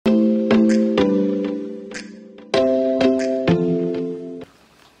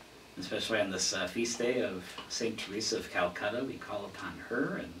why on this feast day of St. Teresa of Calcutta, we call upon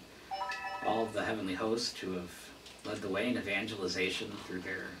her and all of the heavenly hosts who have led the way in evangelization through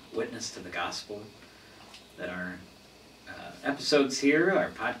their witness to the gospel, that our episodes here, our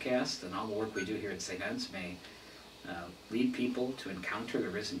podcast, and all the work we do here at St. Ed's may lead people to encounter the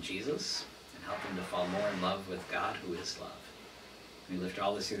risen Jesus and help them to fall more in love with God, who is love. We lift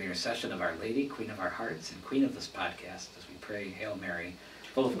all this through the intercession of Our Lady, Queen of our hearts and Queen of this podcast, as we pray, Hail Mary,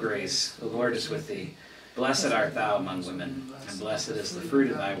 full of grace, the Lord is with thee. Blessed art thou among women, and blessed is the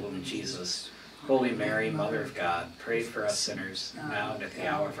fruit of thy womb, Jesus. Holy Mary, Mother of God, pray for us sinners, now and at the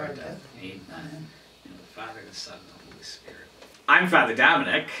hour of our death. Amen. In the Father, the Son, and the Holy Spirit. I'm Father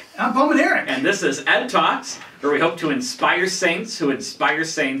Dominic. I'm Bowman Eric. And this is Ed Talks, where we hope to inspire saints who inspire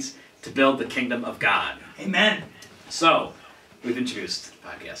saints to build the kingdom of God. Amen. So, we've introduced the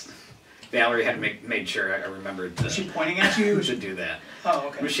podcast. Valerie had made sure I remembered Is she pointing at you? We should do that. Oh,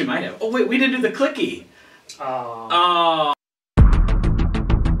 okay. She might have. Oh, wait, we didn't do the clicky. Oh.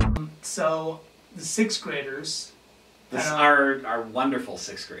 So, the sixth graders... Our wonderful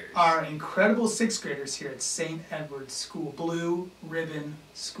sixth graders. Our incredible sixth graders here at St. Edward's School, Blue Ribbon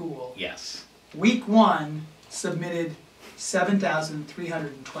School. Yes. Week 1 submitted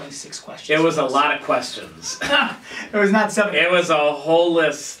 7,326 questions. It was a lot of questions. It was not 7. It was a whole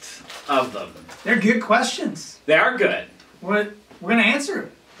list of them. They're good questions. They are good. We're going to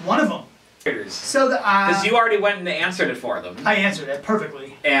answer one of them. So because you already went and answered it for them. I answered it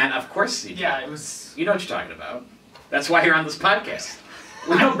perfectly. And of course you did. Yeah, it was... You know what you're talking about. That's why you're on this podcast.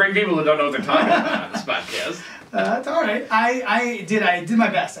 We don't bring people who don't know what they're talking about on this podcast. That's all right. I did my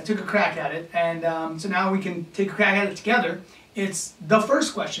best. I took a crack at it, and so now we can take a crack at it together. It's the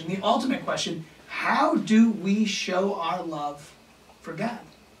first question, the ultimate question: how do we show our love for God?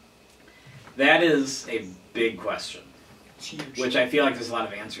 That is a big question. It's huge. Which I feel like there's a lot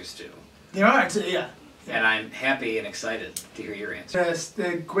of answers to. There are, yeah. And I'm happy and excited to hear your answer.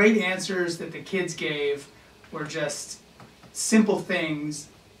 The great answers that the kids gave were just simple things,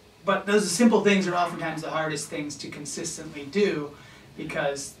 but those simple things are oftentimes the hardest things to consistently do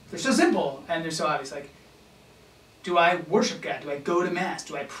because they're so simple and they're so obvious. Like, do I worship God? Do I go to Mass?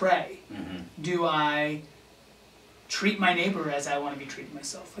 Do I pray? Mm-hmm. Do I treat my neighbor as I want to be treated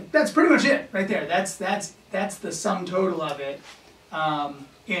myself? Like, that's pretty much it right there. That's the sum total of it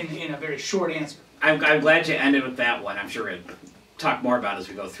in a very short answer. I'm glad you ended with that one. I'm sure we'll talk more about it as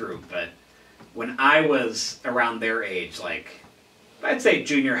we go through, but when I was around their age, like, I'd say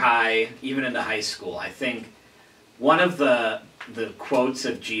junior high, even into high school, I think one of the quotes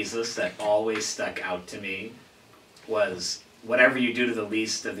of Jesus that always stuck out to me was, whatever you do to the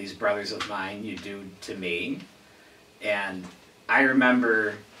least of these brothers of mine, you do to me. And I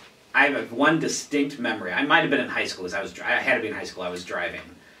remember, I have one distinct memory. I might have been in high school, because I had to be in high school, I was driving.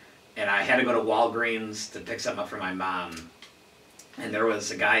 And I had to go to Walgreens to pick something up for my mom. And there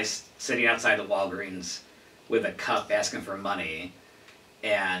was a guy sitting outside the Walgreens with a cup asking for money.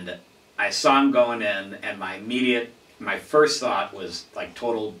 And I saw him going in, and my first thought was like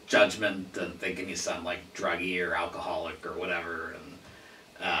total judgment and thinking he's some like druggie or alcoholic or whatever.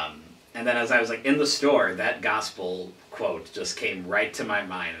 And then as I was like in the store, that gospel quote just came right to my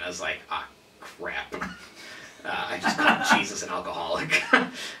mind, and I was like, ah, crap. I just called Jesus an alcoholic.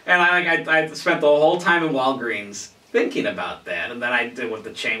 And I spent the whole time in Walgreens thinking about that, and then I did with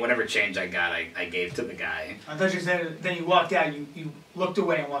whatever change I got, I gave to the guy. I thought you said then you walked out, you looked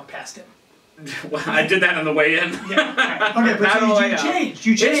away and walked past him. Well, I did that on the way in. Yeah. Okay, but so you changed.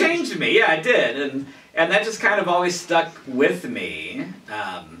 You changed. It changed me, yeah, I did, and that just kind of always stuck with me.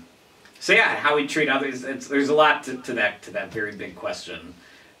 So yeah, how we treat others, there's a lot to that very big question.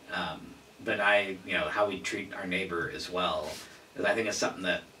 But how we treat our neighbor as well, because I think it's something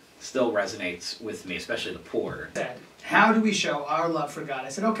that still resonates with me, especially the poor. How do we show our love for God? I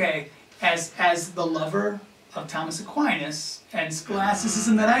said, okay, as the lover of Thomas Aquinas and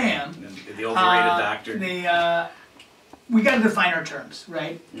scholasticism that I am, the overrated doctor. We got to define our terms,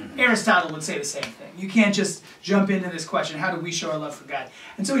 right? Mm-hmm. Aristotle would say the same thing. You can't just jump into this question, how do we show our love for God?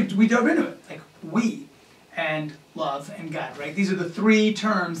 And so we dove into it, like we and love and God, right? These are the three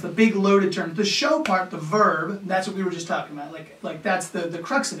terms, the big loaded terms. The show part, the verb, that's what we were just talking about. Like that's the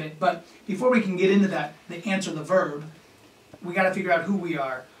crux of it. But before we can get into that, the answer, the verb, we got to figure out who we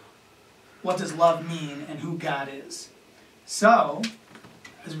are, what does love mean, and who God is. So,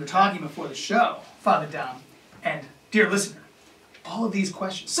 as we were talking before the show, Father Dom, and dear listener, all of these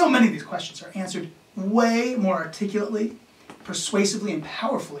questions, so many of these questions are answered way more articulately, persuasively, and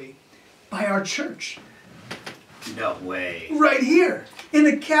powerfully by our church. No way. Right here, in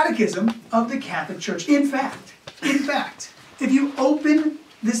the Catechism of the Catholic Church. In fact, if you open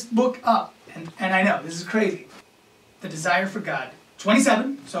this book up, and I know, this is crazy. The Desire for God.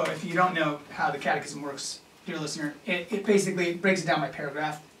 27, so if you don't know how the catechism works, dear listener, it basically breaks it down by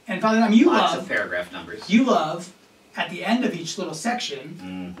paragraph. And Father Dom, Lots of paragraph numbers. You love, at the end of each little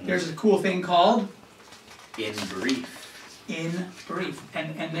section, there's a cool thing called In Brief. In Brief.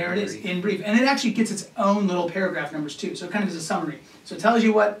 And there it is, In Brief. And it actually gets its own little paragraph numbers too, so it kind of is a summary. So it tells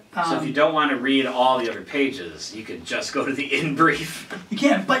you what... so if you don't want to read all the other pages, you can just go to the In Brief. You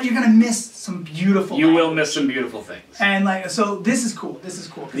can, but you're going to miss some beautiful You will miss some beautiful things. And like, so this is cool, this is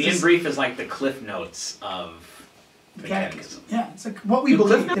cool. The In Brief is like the cliff notes of the catechism. Yeah, it's like what we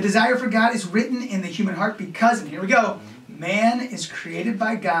believe. The desire for God is written in the human heart because, and here we go, man is created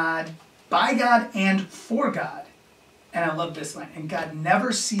by God and for God. And I love this line, and God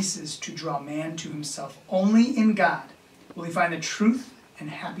never ceases to draw man to himself. Only in God will he find the truth and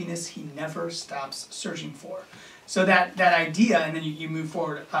happiness he never stops searching for. So that idea, and then you move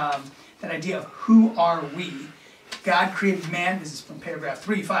forward, that idea of who are we? God created man, this is from paragraph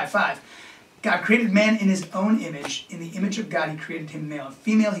 355. God created man in his own image. In the image of God, he created him male and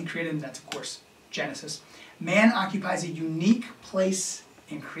female. He created him, that's of course Genesis. Man occupies a unique place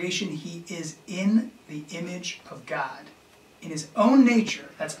in creation. He is in the image of God. In his own nature,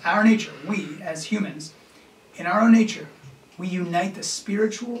 that's our nature, we as humans, in our own nature, we unite the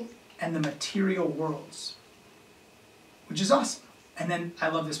spiritual and the material worlds, which is awesome. And then I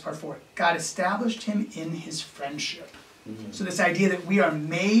love this part 4. God established him in his friendship. So this idea that we are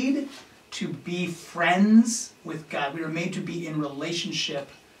made to be friends with God. We are made to be in relationship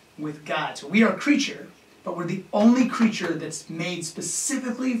with God. So we are a creature, but we're the only creature that's made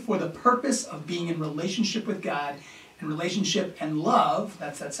specifically for the purpose of being in relationship with God. And relationship and love,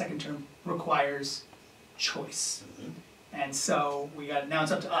 that's that second term, requires choice. And so now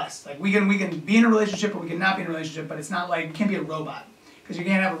it's up to us. Like we can be in a relationship or we can not be in a relationship, but it's not like, you can't be a robot. Because you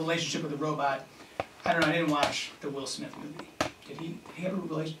can't have a relationship with a robot. I don't know, I didn't watch the Will Smith movie. Did he have a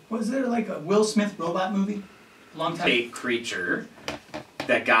relationship? Was there like a Will Smith robot movie? A long time? A creature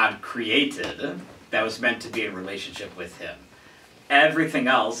that God created that was meant to be in relationship with him. Everything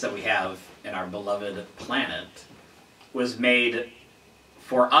else that we have in our beloved planet was made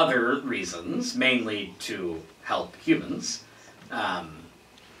for other reasons, mainly to help humans.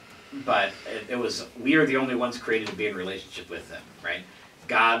 But we are the only ones created to be in relationship with him, right?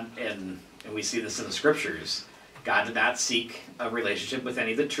 God, and we see this in the scriptures, God did not seek a relationship with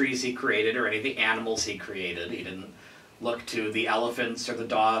any of the trees he created or any of the animals he created. He didn't look to the elephants or the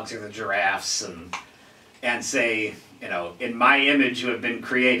dogs or the giraffes and say, in my image you have been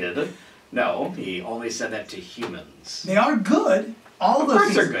created. No, he only said that to humans. They are good. All of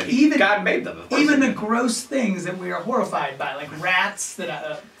those things are good. God made them. Even the gross things that we are horrified by, like rats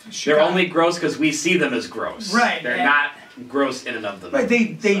that... they're only gross because we see them as gross. Right. They're not gross in and of themselves.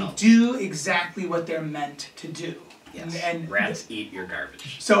 Right, they do exactly what they're meant to do. Yes. And rats eat your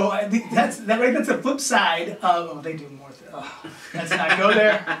garbage. So that's the flip side of... they do more. Let's not go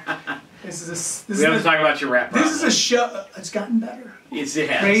there. We have to talk about your rat problem. This is a show... It's gotten better. Yes, it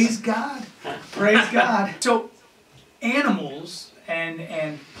has. Praise God. Praise God. So animals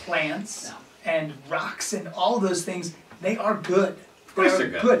and plants and rocks and all of those things, they are good. Of course they're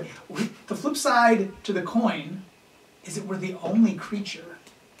good. The flip side to the coin is that we're the only creature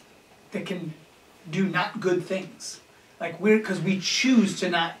that can do not good things. Like because we choose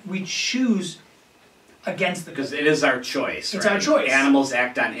against the good. Because it is our choice. It's right? our choice. Animals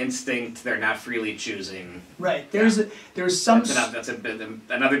act on instinct; they're not freely choosing. Right. There's some. That's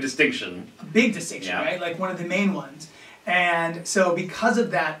another distinction. A big distinction, right? Like one of the main ones. And so because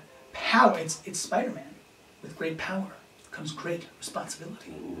of that power, it's Spider-Man. With great power comes great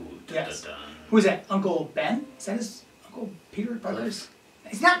responsibility. Ooh, yes. Who is that? Uncle Ben? Is that his Uncle Peter Parker's?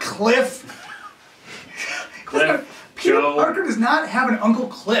 He's not Cliff. Peter Joe. Parker does not have an Uncle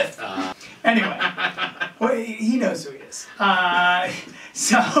Cliff. Anyway, well, he knows who he is. But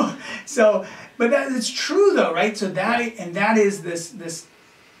it's true though, right? So that is this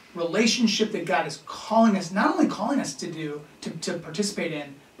relationship that God is calling us, not only calling us to do, to participate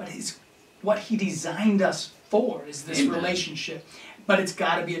in, but what he designed us for is this relationship. But it's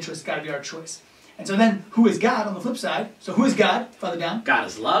got to be a choice, it's got to be our choice. And so then, who is God on the flip side? So who is God, Father Down? God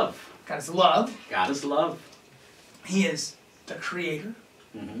is love. God is love. God is love. He is the creator.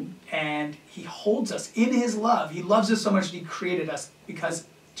 And he holds us in his love. He loves us so much that he created us because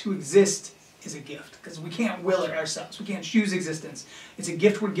to exist is a gift. Because we can't will it ourselves. We can't choose existence. It's a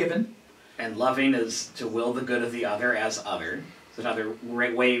gift we're given. And loving is to will the good of the other as other. It's another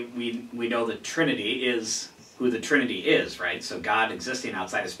way we know the Trinity is who the Trinity is, right? So God existing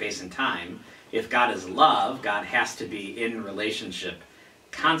outside of space and time. If God is love, God has to be in relationship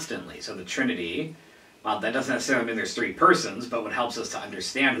constantly. So the Trinity, well, that doesn't necessarily mean there's three persons, but what helps us to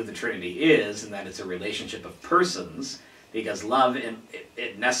understand who the Trinity is, and that it's a relationship of persons, because love,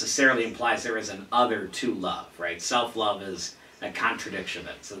 it necessarily implies there is an other to love, right? Self-love is a contradiction.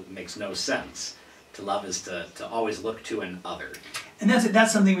 It makes no sense. To love is to always look to an other. And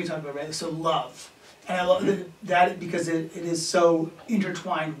that's something we talk about, right? So love. And I love that because it is so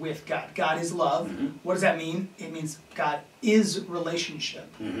intertwined with God. God is love. What does that mean? It means God is relationship.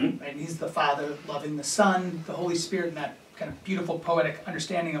 Right? He's the Father loving the Son, the Holy Spirit, and that kind of beautiful poetic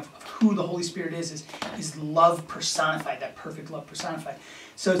understanding of who the Holy Spirit is love personified, that perfect love personified.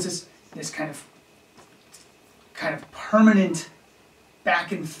 So it's this kind of permanent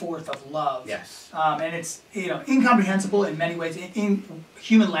back and forth of love. Yes. And it's incomprehensible in many ways.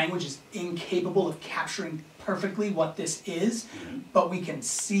 Human language is incapable of capturing perfectly what this is, but we can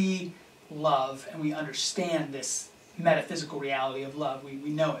see love and we understand this metaphysical reality of love. We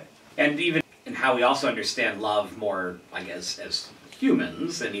know it. And even in how we also understand love more, I guess, as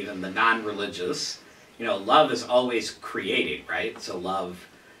humans and even the non-religious, love is always creating, right? So love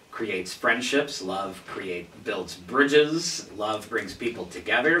creates friendships, love builds bridges, love brings people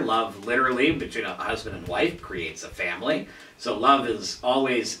together, love literally between a husband and wife creates a family. So love is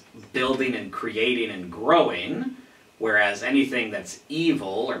always building and creating and growing, whereas anything that's evil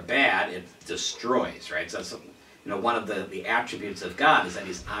or bad, it destroys, right? So that's, one of the attributes of God is that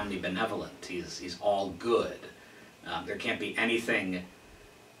he's omnibenevolent, he's all good. There can't be anything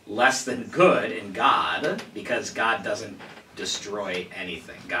less than good in God, because God doesn't destroy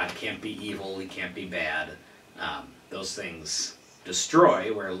anything. God can't be evil, he can't be bad. Those things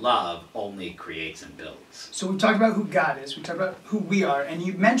destroy, where love only creates and builds. So we talked about who God is, we talked about who we are, and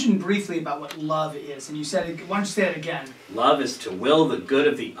you mentioned briefly about what love is, and you said it, why don't you say it again? Love is to will the good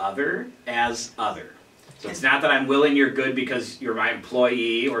of the other as other. So it's not that I'm willing your good because you're my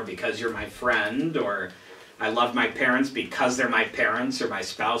employee, or because you're my friend, or I love my parents because they're my parents, or my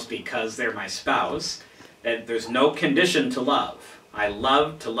spouse because they're my spouse. And there's no condition to love.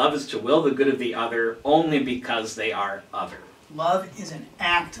 To love is to will the good of the other only because they are other. Love is an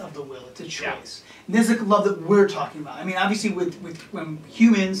act of the will. It's a choice. Yeah. And this is the love that we're talking about. I mean, obviously when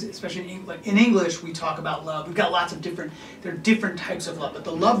humans, especially in English, we talk about love. We've got lots of there are different types of love. But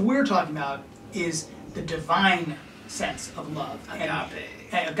the love we're talking about is the divine sense of love. Agape.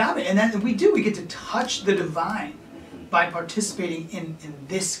 And agape. And then we get to touch the divine by participating in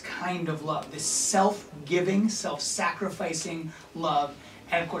this kind of love, this self-giving, self-sacrificing love.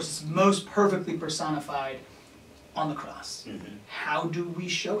 And of course, it's most perfectly personified on the cross. How do we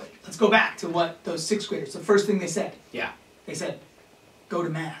show it? Let's go back to what those sixth graders, the first thing they said. Yeah. They said, go to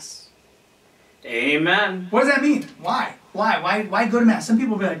Mass. Amen. What does that mean? Why? Why go to Mass? Some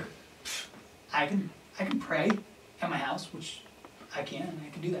people will be like, I can pray at my house, which I can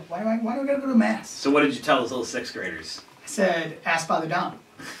do that. Why do I gotta go to Mass? So what did you tell those little sixth graders? I said, ask Father Dom.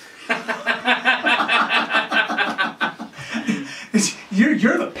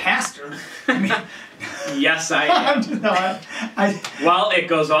 You're the pastor. I mean, yes, I am. Well, it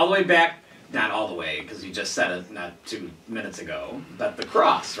goes all the way back, not all the way, because you just said it not 2 minutes ago, but the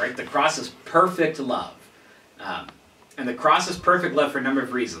cross, right? The cross is perfect love. And the cross is perfect love for a number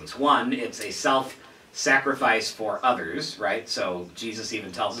of reasons. One, it's a self-sacrifice for others, right? So Jesus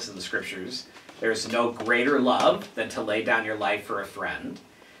even tells us in the scriptures, there's no greater love than to lay down your life for a friend.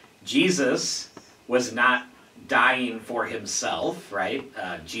 Jesus was not dying for himself, right?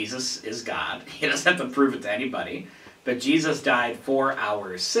 Jesus is God. He doesn't have to prove it to anybody. But Jesus died for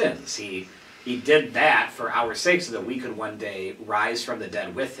our sins. He did that for our sake so that we could one day rise from the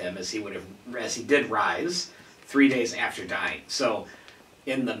dead with him, as he did rise 3 days after dying. So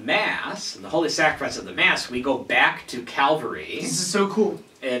in the Mass, in the Holy Sacrifice of the Mass, we go back to Calvary. This is so cool.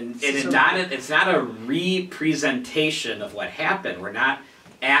 And it's not a representation of what happened. We're not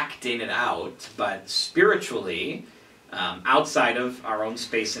acting it out, but spiritually, outside of our own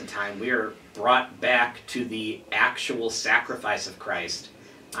space and time, we are brought back to the actual sacrifice of Christ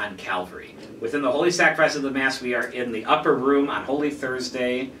on Calvary. Within the Holy Sacrifice of the Mass, we are in the upper room on Holy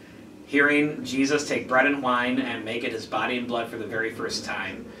Thursday, hearing Jesus take bread and wine and make it his body and blood for the very first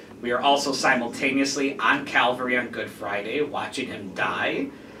time. We are also simultaneously on Calvary on Good Friday, watching him die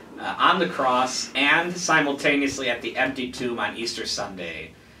on the cross, and simultaneously at the empty tomb on Easter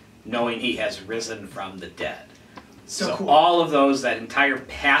Sunday, knowing he has risen from the dead. So cool. All of those, that entire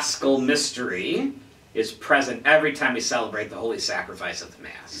Paschal mystery is present every time we celebrate the Holy Sacrifice of the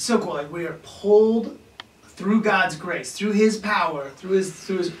Mass. It's so cool. Like, we are pulled through God's grace, through his power, through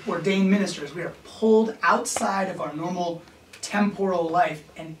his ordained ministers. We are pulled outside of our normal temporal life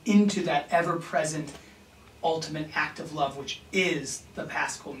and into that ever-present ultimate act of love, which is the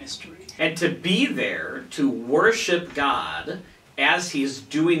Paschal mystery. And to be there to worship God as he's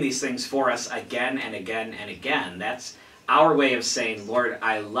doing these things for us again and again and again, that's our way of saying, Lord,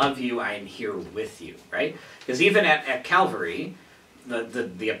 I love you, I am here with you, right? Because even at Calvary,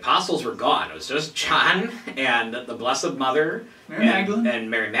 the apostles were gone. It was just John and the Blessed Mother and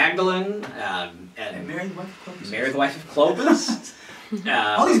Mary Magdalene and Mary the wife of Clopas. Mary the wife of Clopas.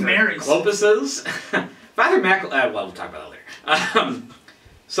 All these Marys. Clopases. Father well, we'll talk about that later.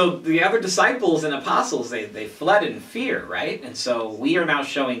 So the other disciples and apostles, they fled in fear, right? And so we are now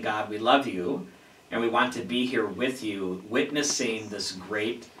showing God we love you, and we want to be here with you, witnessing this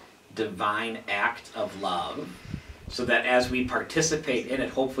great divine act of love, so that as we participate in it,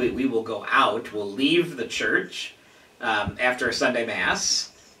 hopefully we will go out, we'll leave the church after a Sunday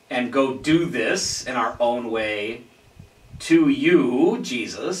Mass, and go do this in our own way to you,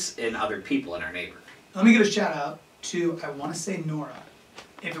 Jesus, and other people and our neighbor. Let me give a shout out to, I want to say Nora.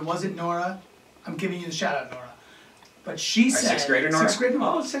 If it wasn't Nora, I'm giving you the shout out, Nora. But she said... Sixth grader Nora? Sixth grader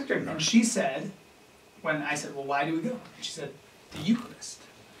Nora. Oh, sixth grader Nora. And she said, when I said, well, why do we go? And she said, the Eucharist.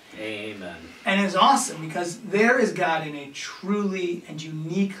 Amen. And it was awesome because there is God in a truly and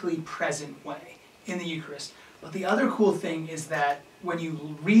uniquely present way in the Eucharist. But the other cool thing is that when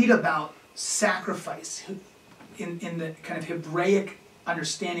you read about sacrifice, in the kind of Hebraic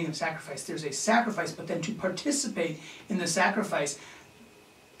understanding of sacrifice, there's a sacrifice, but then to participate in the sacrifice,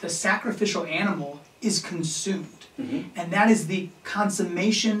 the sacrificial animal is consumed. Mm-hmm. And that is the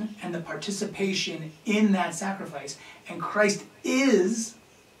consummation and the participation in that sacrifice. And Christ is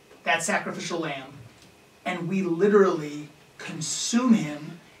that sacrificial lamb, and we literally consume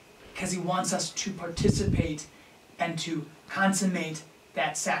him because he wants us to participate and to consummate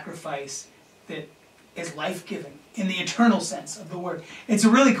that sacrifice that is life-giving in the eternal sense of the word. It's a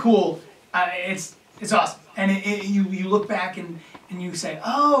really cool, it's awesome. And you look back and you say,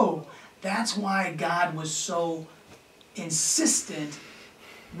 oh, that's why God was so insistent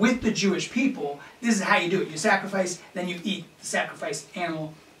with the Jewish people. This is how you do it. You sacrifice, then you eat the sacrificed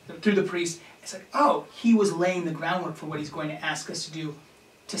animal through the priest. It's like, oh, he was laying the groundwork for what he's going to ask us to do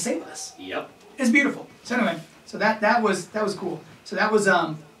to save us. Yep. It's beautiful. So anyway, so that was cool. So that was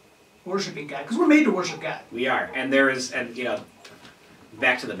worshiping God, because we're made to worship God. We are. And there is, and you know,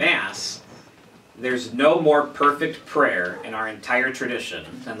 back to the Mass, there's no more perfect prayer in our entire tradition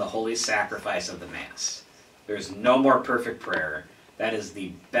than the holy sacrifice of the Mass. There's no more perfect prayer. That is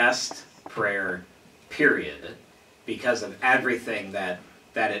the best prayer, period, because of everything that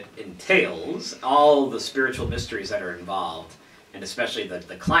it entails, all the spiritual mysteries that are involved, and especially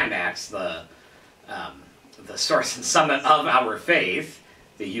the climax, the source and summit of our faith,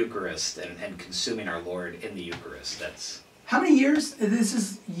 the Eucharist, and consuming our Lord in the Eucharist. That's how many years? This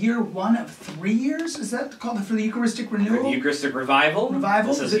is year 1 of 3 years? Is that called for the Eucharistic renewal? For the Eucharistic revival.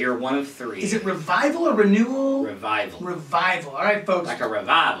 Revival? This is year 1 of 3. Is it revival or renewal? Revival. Revival. All right, folks. Like a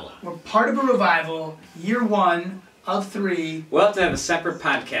revival. We're part of a revival, year 1 of 3. We'll have to have a separate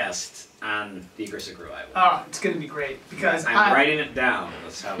podcast on the Eucharistic revival. Oh, it's going to be great because I'm writing it down.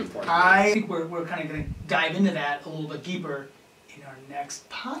 That's how important it is. I think we're kind of going to dive into that a little bit deeper in our next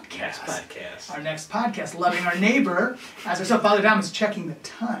podcast. Our next podcast, Loving Our Neighbor. As ourselves, Father Dom is checking the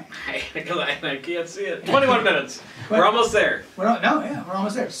time. I can't see it. 21 minutes. We're almost there. We're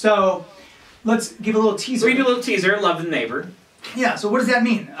almost there. So let's give a little teaser. We do a little teaser. Love the neighbor. Yeah. So what does that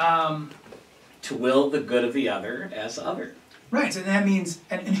mean? To will the good of the other as other. Right. So that means,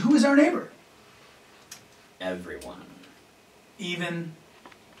 and who is our neighbor? Everyone. Even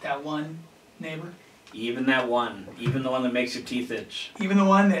that one neighbor. Even that one. Even the one that makes your teeth itch. Even the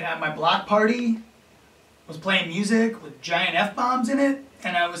one that at my block party was playing music with giant F-bombs in it,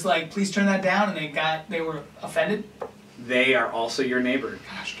 and I was like, please turn that down, and they were offended. They are also your neighbor.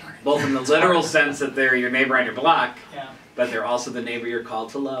 Gosh darn it. Both in the literal sense that they're your neighbor on your block, yeah, but they're also the neighbor you're called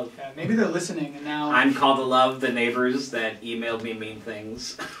to love. Yeah, maybe they're listening, and now I'm called to love the neighbors that emailed me mean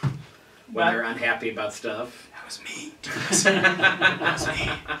things when they're unhappy about stuff. That was me. That was me.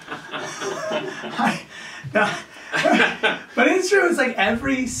 But it's true. It's like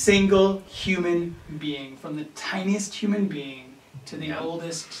every single human being, from the tiniest human being to the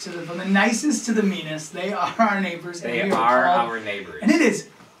oldest, from the nicest to the meanest, they are our neighbors. They are our neighbors. And it is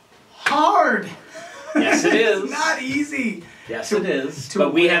hard. Yes, it is. It's not easy. Yes, it is.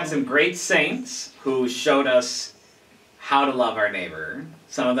 But we had some great saints who showed us how to love our neighbor.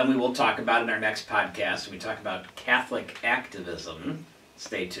 Some of them we will talk about in our next podcast when we talk about Catholic activism.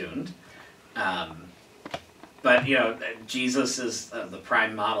 Stay tuned. But, you know, Jesus is the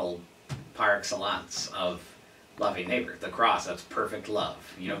prime model par excellence of loving neighbor. The cross, that's perfect love.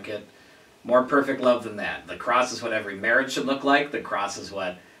 You don't get more perfect love than that. The cross is what every marriage should look like. The cross is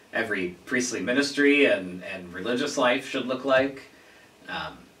what every priestly ministry and religious life should look like.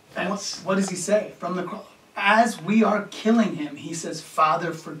 And what does he say? From the cross, as we are killing him, he says,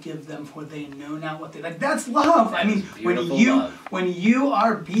 Father, forgive them, for they know not what they... Like, that's love. I mean, when you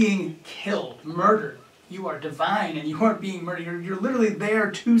are being killed, murdered, you are divine, and you aren't being murdered. You're literally there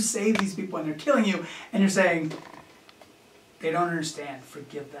to save these people, and they're killing you, and you're saying, they don't understand.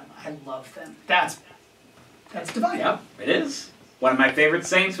 Forgive them. I love them. That's divine. Yep, it is. One of my favorite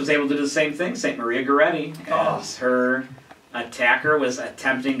saints was able to do the same thing, St. Maria Goretti, as her attacker was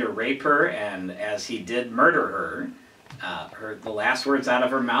attempting to rape her, and as he did murder her, the last words out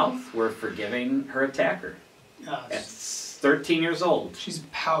of her mouth were forgiving her attacker. At 13 years old. She's a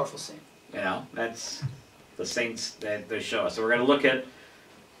powerful saint. You know, that's the saints that they show us. So we're going to look at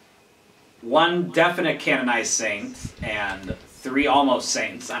one definite canonized saint and 3 almost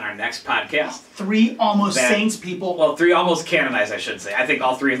saints on our next podcast. 3 almost saints, people. Well, 3 almost canonized, I should say. I think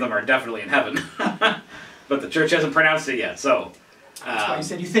all 3 of them are definitely in heaven. But the church hasn't pronounced it yet. So that's why you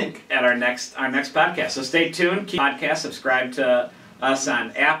said you think. At our next podcast. So stay tuned. Keep podcast. Subscribe to us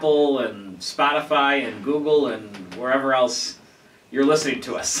on Apple and Spotify and Google and wherever else you're listening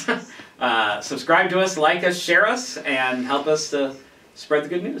to us. Subscribe to us, like us, share us, and help us to spread the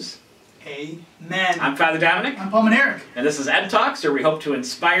good news. Amen. I'm Father Dominic. I'm Paul Manerick. And this is Ed Talks, where we hope to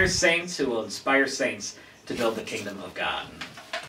inspire saints who will inspire saints to build the kingdom of God.